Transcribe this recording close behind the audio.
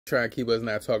Try to keep us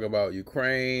not talking about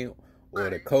Ukraine or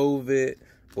the COVID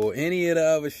or any of the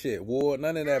other shit. War,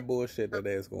 none of that bullshit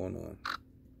that's going on.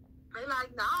 They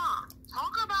like, nah,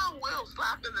 talk about Will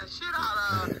slapping the shit out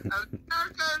of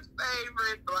America's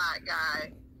favorite black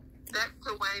guy next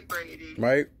to Wayne Brady.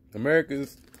 Right?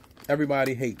 America's,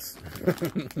 everybody hates.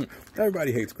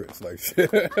 Everybody hates Chris. Like,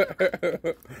 shit. Let's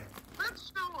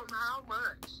show him how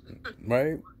much.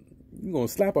 Right? You gonna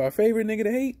slap our favorite nigga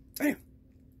to hate? Damn.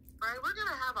 Right, we're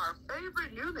gonna have our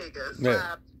favorite new nigga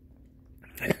slap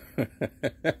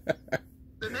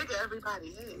the nigga everybody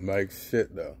hates. Like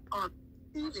shit though. On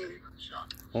TV.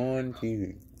 On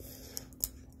TV.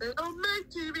 They don't make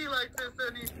TV like this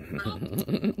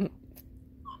anymore.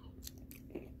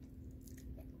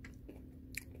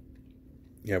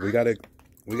 Yeah, we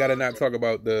gotta not talk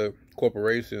about the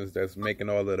corporations that's making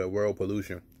all of the world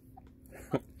pollution.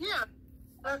 Yeah,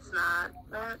 that's not.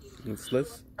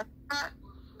 Let's.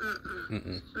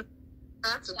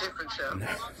 That's a different show.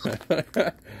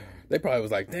 They probably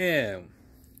was like, damn,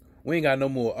 we ain't got no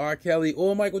more R. Kelly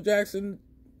or Michael Jackson.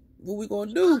 What we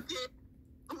gonna do?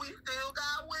 We still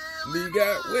got Will. We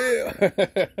got Will.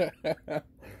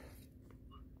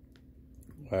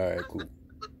 All right, cool.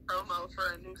 Promo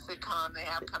for a new sitcom they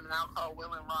have coming out called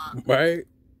Will and Rock. Right,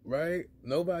 right.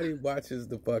 Nobody watches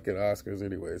the fucking Oscars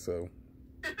anyway, so.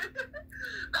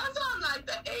 That's on like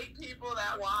the 8 people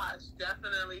that watched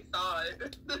definitely saw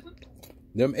it.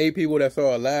 Them 8 people that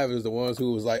saw it live is the ones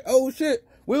who was like, oh shit,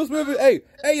 Will Smith is, hey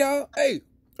y'all, hey,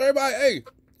 everybody, hey.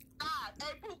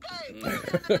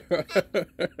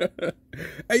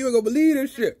 Hey, you ain't gonna believe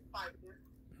this shit.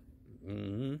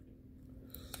 Mm-hmm.